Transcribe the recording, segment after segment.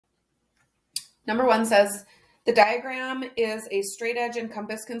Number 1 says, the diagram is a straight edge and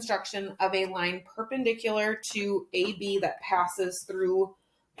compass construction of a line perpendicular to AB that passes through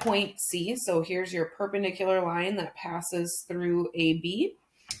point C. So here's your perpendicular line that passes through AB,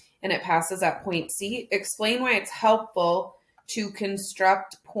 and it passes at point C. Explain why it's helpful to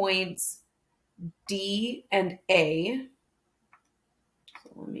construct points D and A.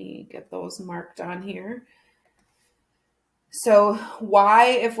 So let me get those marked on here. So why,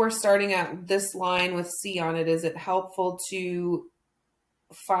 if we're starting at this line with C on it, is it helpful to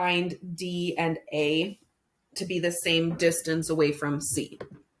find D and A to be the same distance away from C?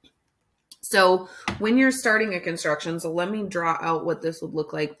 So when you're starting a construction, so let me draw out what this would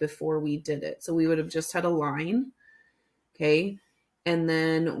look like before we did it. So we would have just had a line, okay? And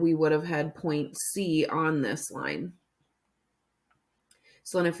then we would have had point C on this line.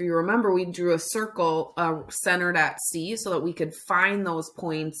 So, and if you remember, we drew a circle centered at C so that we could find those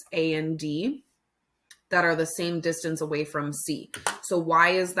points A and D that are the same distance away from C. So why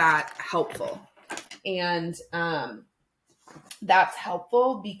is that helpful? And that's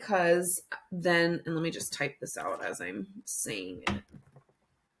helpful because then, and let me just type this out as I'm saying it.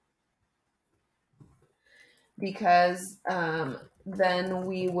 Because then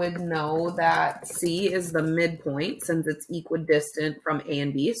we would know that C is the midpoint since it's equidistant from A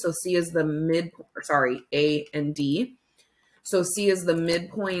and B. So C is the A and D. So C is the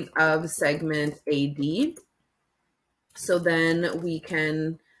midpoint of segment AD. So then we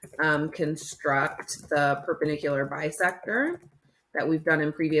can construct the perpendicular bisector that we've done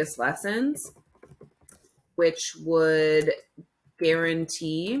in previous lessons, which would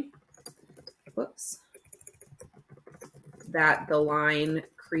guarantee, that the line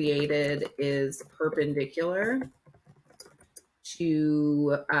created is perpendicular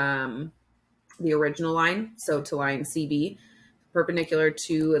to the original line, so to line CB, perpendicular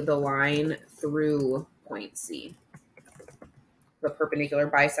to the line through point C. The perpendicular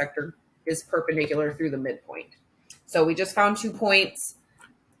bisector is perpendicular through the midpoint. So we just found 2 points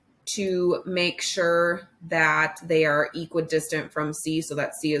to make sure that they are equidistant from C, so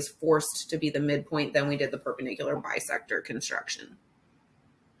that C is forced to be the midpoint. Then we did the perpendicular bisector construction.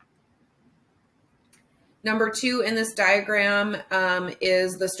 Number 2 in this diagram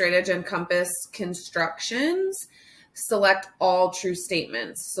is the straight edge and compass constructions. Select all true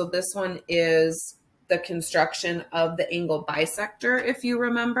statements. So this one is the construction of the angle bisector, if you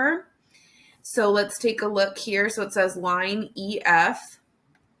remember. So let's take a look here. So it says line EF.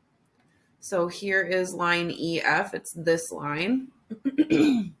 So here is line EF, it's this line.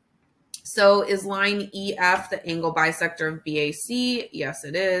 So is line EF the angle bisector of BAC? Yes,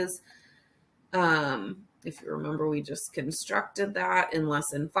 it is. If you remember, we just constructed that in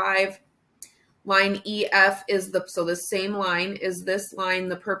lesson 5. Line EF is so the same line, is this line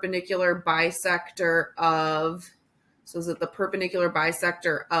the perpendicular bisector of, so is it the perpendicular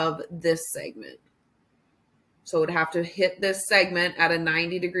bisector of this segment? So it would have to hit this segment at a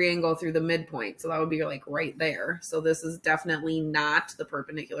 90-degree angle through the midpoint. So that would be like right there. So this is definitely not the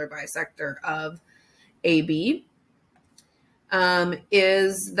perpendicular bisector of AB.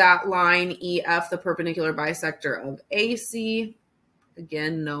 Is that line EF the perpendicular bisector of AC?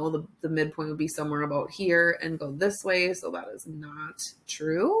 Again, no, the midpoint would be somewhere about here and go this way. So that is not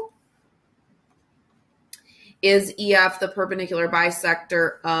true. Is EF the perpendicular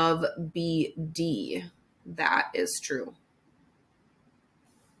bisector of BD? That is true.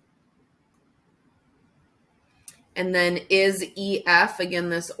 And then is EF, again,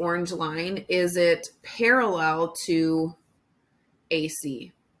 this orange line, is it parallel to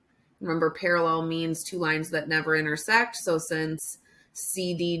AC? Remember, parallel means 2 lines that never intersect. So since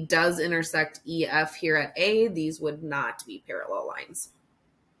CD does intersect EF here at A, these would not be parallel lines.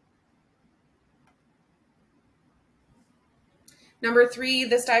 Number 3,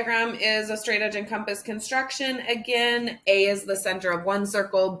 this diagram is a straight edge and compass construction. Again, A is the center of one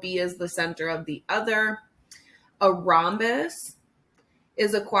circle, B is the center of the other. A rhombus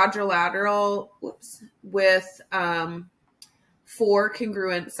is a quadrilateral with 4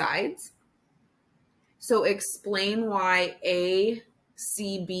 congruent sides. So explain why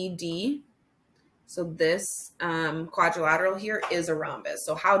ACBD, so this quadrilateral here, is a rhombus.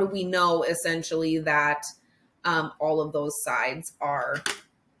 So how do we know essentially that all of those sides are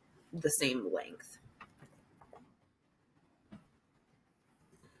the same length?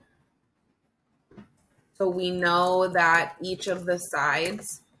 So we know that each of the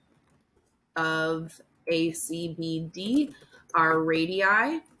sides of ACBD are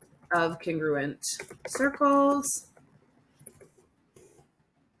radii of congruent circles.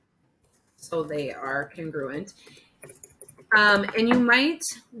 So they are congruent. And you might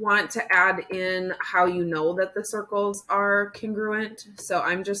want to add in how you know that the circles are congruent. So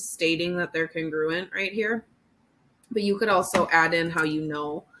I'm just stating that they're congruent right here. But you could also add in how you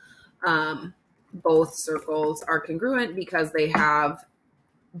know both circles are congruent because they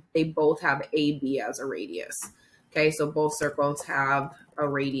both have AB as a radius. Okay, so both circles have a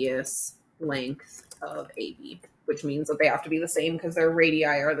radius length of AB, which means that they have to be the same because their radii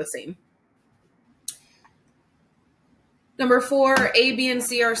are the same. Number 4, A, B, and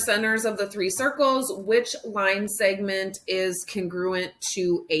C are centers of the 3 circles. Which line segment is congruent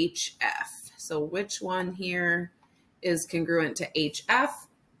to HF? So which one here is congruent to HF?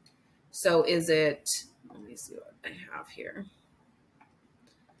 So is it, let me see what I have here.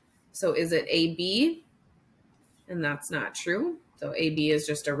 So is it AB? And that's not true. So AB is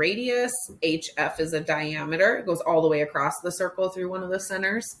just a radius. HF is a diameter. It goes all the way across the circle through one of the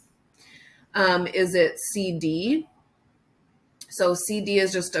centers. Is it CD? So CD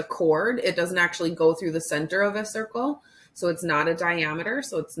is just a chord. It doesn't actually go through the center of a circle. So it's not a diameter.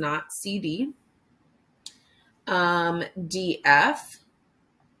 So it's not CD. DF.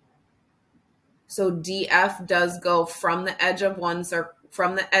 So DF does go from the edge of a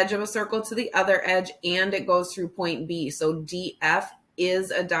circle to the other edge, and it goes through point B. So DF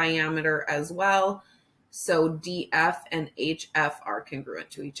is a diameter as well. So DF and HF are congruent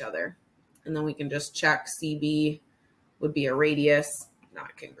to each other. And then we can just check CB would be a radius,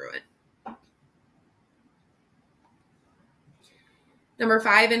 not congruent. Number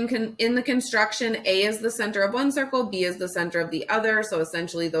 5, in the construction, A is the center of one circle, B is the center of the other. So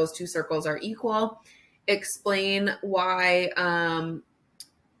essentially those 2 circles are equal. Explain why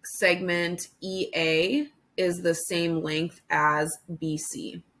segment EA is the same length as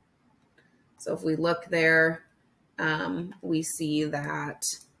BC. So if we look there, we see that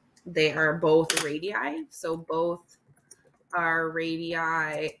they are both radii. So both are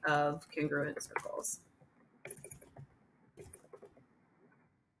radii of congruent circles.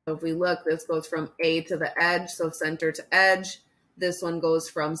 So if we look, this goes from A to the edge, so center to edge. This one goes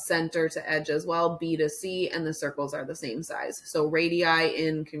from center to edge as well, B to C, and the circles are the same size. So radii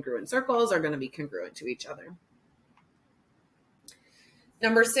in congruent circles are going to be congruent to each other.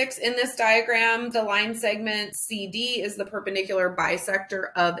 Number 6, in this diagram, the line segment CD is the perpendicular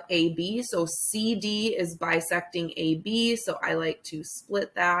bisector of AB. So CD is bisecting AB. So I like to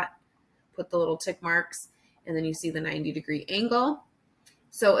split that, put the little tick marks, and then you see the 90-degree angle.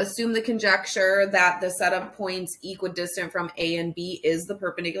 So assume the conjecture that the set of points equidistant from A and B is the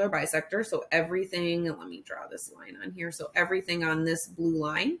perpendicular bisector. So everything, let me draw this line on here. So everything on this blue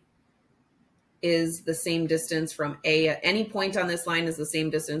line is the same distance from A. Any point on this line is the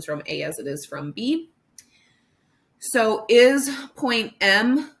same distance from A as it is from B. So is point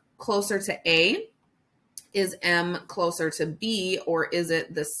M closer to A? Is M closer to B? Or is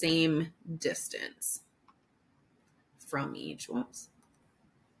it the same distance from each? Whoops.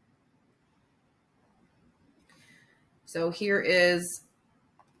 So here is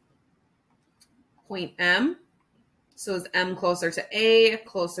point M. So is M closer to A,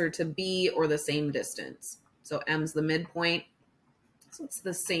 closer to B, or the same distance? So M's the midpoint, so it's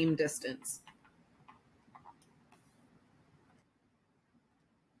the same distance.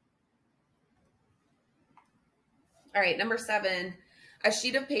 All right, number 7, a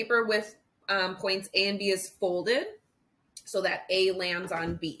sheet of paper with points A and B is folded so that A lands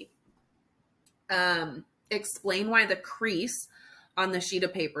on B. Explain why the crease on the sheet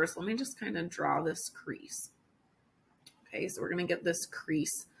of paper. So let me just kind of draw this crease. Okay, so we're going to get this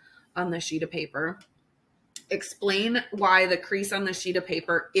crease on the sheet of paper. Explain why the crease on the sheet of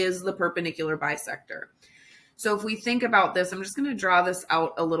paper is the perpendicular bisector. So if we think about this, I'm just going to draw this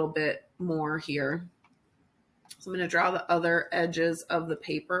out a little bit more here. So I'm going to draw the other edges of the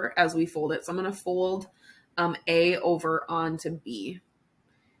paper as we fold it. So I'm going to fold A over onto B.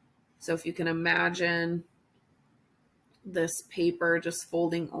 So if you can imagine this paper just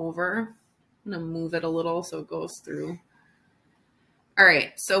folding over, I'm going to move it a little so it goes through. All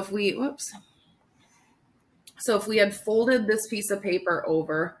right, so if we, so if we had folded this piece of paper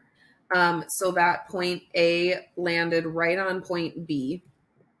over, so that point A landed right on point B.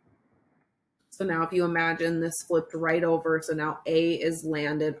 So now if you imagine this flipped right over, so now A is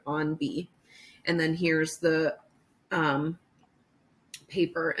landed on B. And then here's the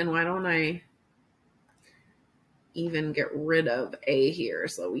paper. And why don't I even get rid of A here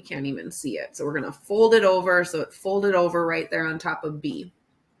so we can't even see it. So we're going to fold it over. So it folded over right there on top of B.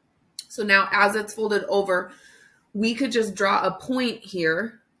 So now as it's folded over, we could just draw a point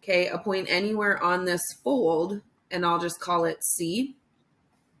here, okay, a point anywhere on this fold, and I'll just call it C.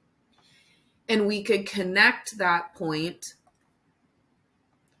 And we could connect that point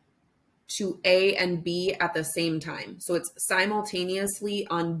to A and B at the same time. So it's simultaneously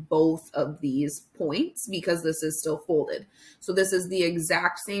on both of these points because this is still folded. So this is the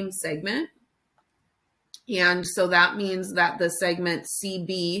exact same segment. And so that means that the segment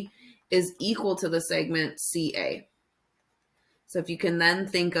CB is equal to the segment CA. So if you can then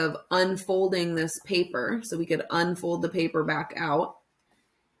think of unfolding this paper, so we could unfold the paper back out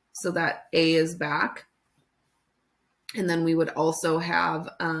so that A is back. And then we would also have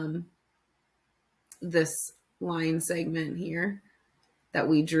this line segment here that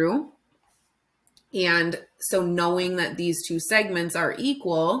we drew. And so knowing that these two segments are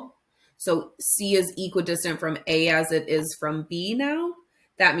equal, so C is equidistant from A as it is from B now,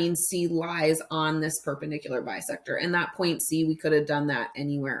 that means C lies on this perpendicular bisector. And that point C, we could have done that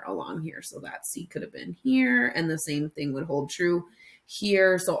anywhere along here. So that C could have been here, and the same thing would hold true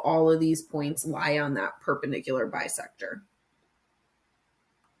here. So all of these points lie on that perpendicular bisector.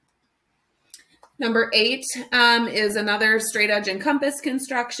 Number 8 is another straight edge and compass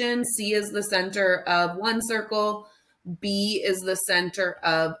construction. C is the center of one circle. B is the center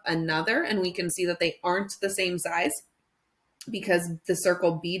of another. And we can see that they aren't the same size because the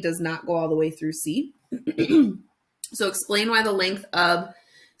circle B does not go all the way through C. So explain why the length of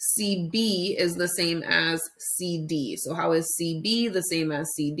CB is the same as CD. So how is CB the same as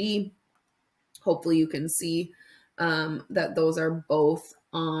CD? Hopefully you can see that those are both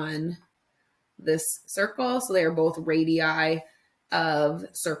on this circle. So they are both radii of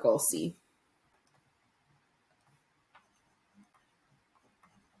circle C.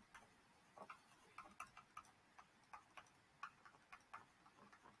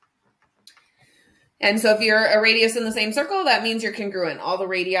 And so if you're a radius in the same circle, that means you're congruent. All the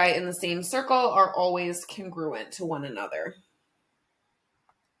radii in the same circle are always congruent to one another.